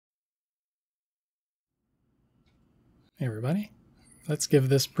Hey everybody, let's give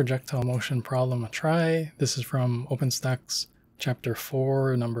this projectile motion problem a try. This is from OpenStax chapter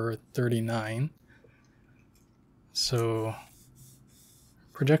 4, number 39. So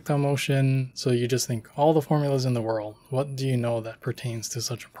projectile motion, so you just think all the formulas in the world, what do you know that pertains to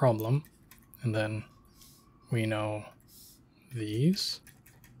such a problem? And then we know these.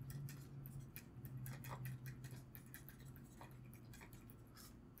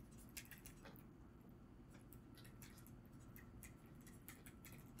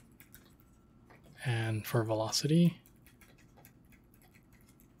 And for velocity,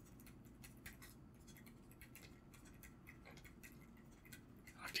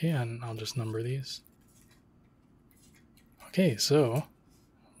 okay, and I'll just number these. Okay, so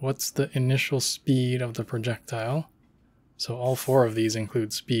what's the initial speed of the projectile? So all four of these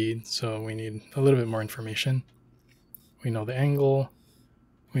include speed, so we need a little bit more information. We know the angle,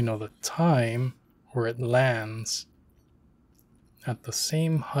 we know the time where it lands at the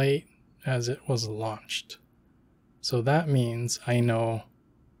same height as it was launched. So that means I know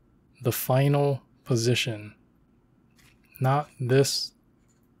the final position, not this,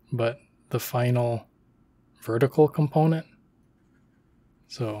 but the final vertical component.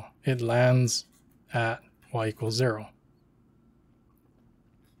 So it lands at y equals 0.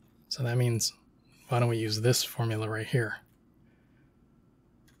 So that means, why don't we use this formula right here?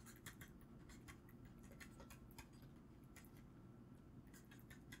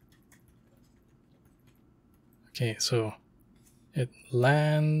 Okay, so it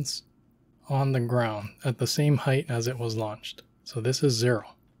lands on the ground at the same height as it was launched. So this is 0.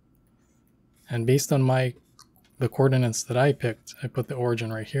 And based on the coordinates that I picked, I put the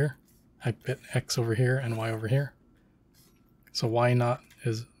origin right here. I put x over here and y over here. So y naught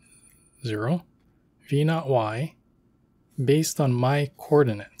is 0. V naught y, based on my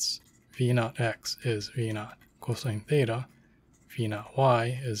coordinates, v naught x is v naught cosine theta. V naught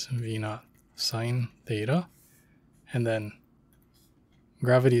y is v naught sine theta. And then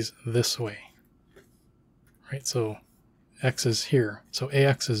gravity's this way, right? So x is here, so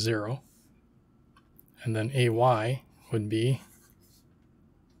ax is 0, and then ay would be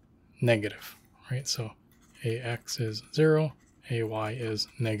negative, right? So ax is 0, ay is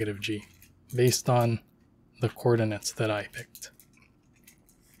negative g, based on the coordinates that I picked.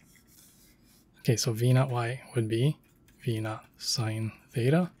 Okay, so v naught y would be v naught sine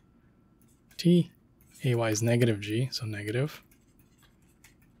theta t. Ay is negative g, so negative.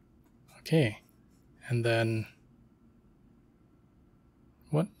 Okay, and then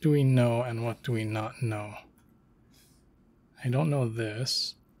what do we know and what do we not know? I don't know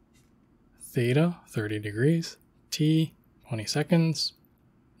this. Theta, 30 degrees. T, 20 seconds.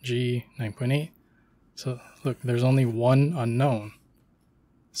 G, 9.8. So look, there's only one unknown.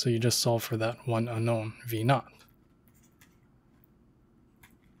 So you just solve for that one unknown, v naught.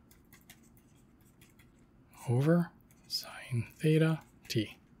 Over sine theta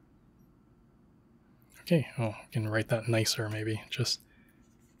t. Okay, oh, we can write that nicer maybe. Just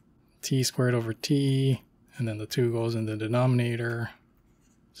t squared over t, and then the 2 goes in the denominator.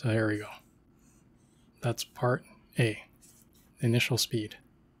 So here we go. That's part A, initial speed.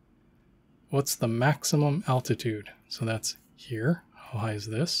 What's the maximum altitude? So that's here. How high is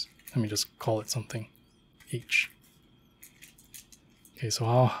this? Let me just call it something, h. Okay, so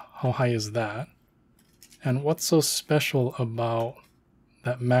how high is that? And what's so special about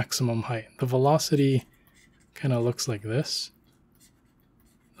that maximum height? The velocity kind of looks like this.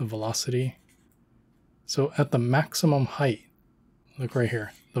 The velocity. So at the maximum height, look right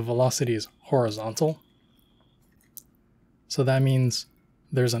here, the velocity is horizontal. So that means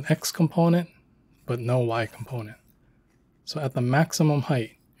there's an x component, but no y component. So at the maximum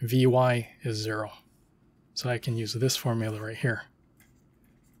height, Vy is 0. So I can use this formula right here.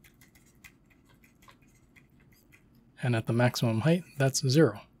 And at the maximum height, that's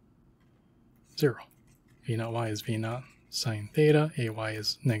 0. 0. V naught y is v naught sine theta, ay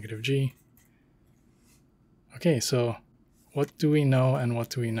is negative g. Okay, so what do we know and what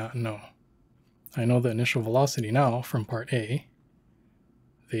do we not know? I know the initial velocity now from part A.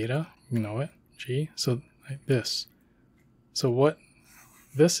 Theta, you know it, g, so like this. So what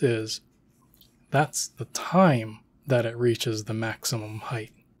this is, that's the time that it reaches the maximum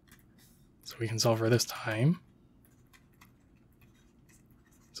height. So we can solve for this time.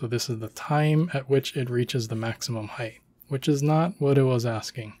 So this is the time at which it reaches the maximum height, which is not what it was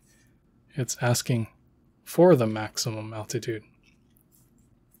asking. It's asking for the maximum altitude.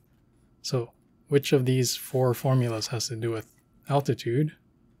 So which of these 4 formulas has to do with altitude?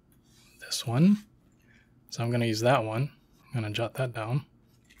 This one. So I'm going to use that one. I'm going to jot that down.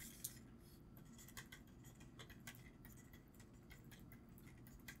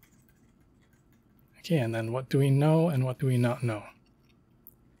 Okay, and then what do we know and what do we not know?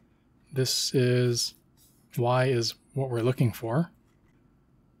 This is y is what we're looking for.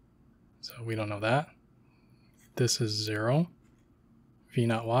 So we don't know that. This is 0. V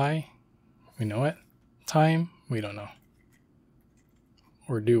naught y, we know it. Time, we don't know.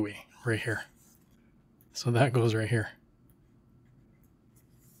 Or do we? Right here. So that goes right here.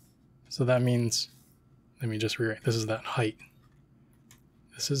 So that means, let me just rewrite, this is that height.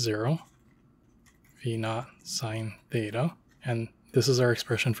 This is 0. V naught sine theta. And this is our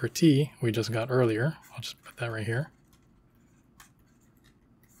expression for t we just got earlier. I'll just put that right here.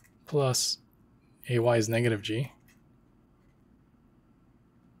 Plus ay is negative g.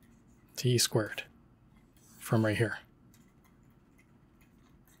 T squared from right here.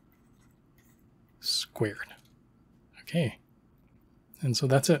 Squared. Okay. And so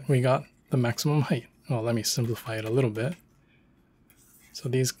that's it. We got the maximum height. Well, let me simplify it a little bit. So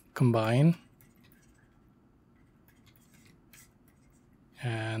these combine.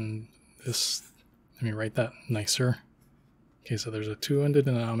 And this, let me write that nicer. Okay, so there's a 2 in the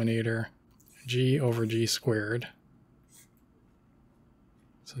denominator. G over g squared.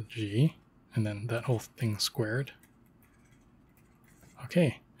 So g, and then that whole thing squared.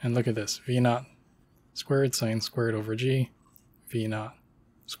 Okay, and look at this. V naught squared sine squared over g. V naught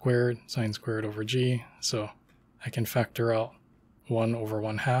squared sine squared over g. So I can factor out 1 over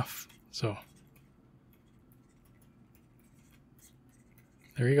 1/2. So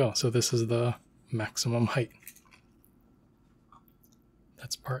there you go. So this is the maximum height.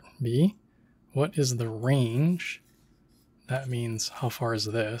 That's part B. What is the range? That means how far is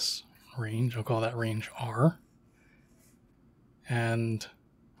this range? I'll call that range R. And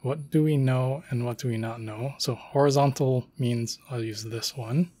what do we know and what do we not know? So horizontal means I'll use this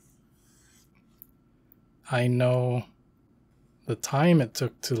one. I know the time it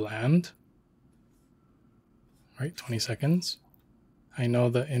took to land, right? 20 seconds. I know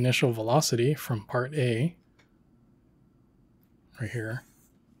the initial velocity from part A, right here.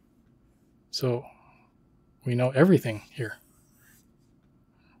 So we know everything here.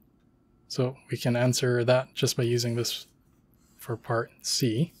 So we can answer that just by using this for part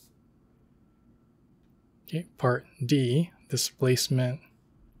C. Okay, part D, displacement.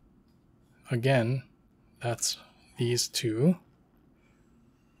 Again, that's these two.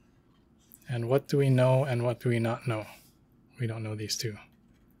 And what do we know and what do we not know? We don't know these two.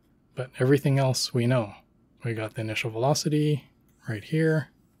 But everything else we know. We got the initial velocity right here.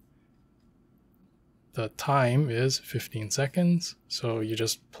 The time is 15 seconds, so you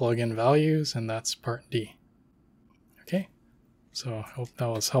just plug in values and that's part D. Okay, so I hope that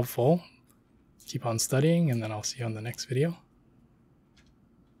was helpful. Keep on studying and then I'll see you on the next video.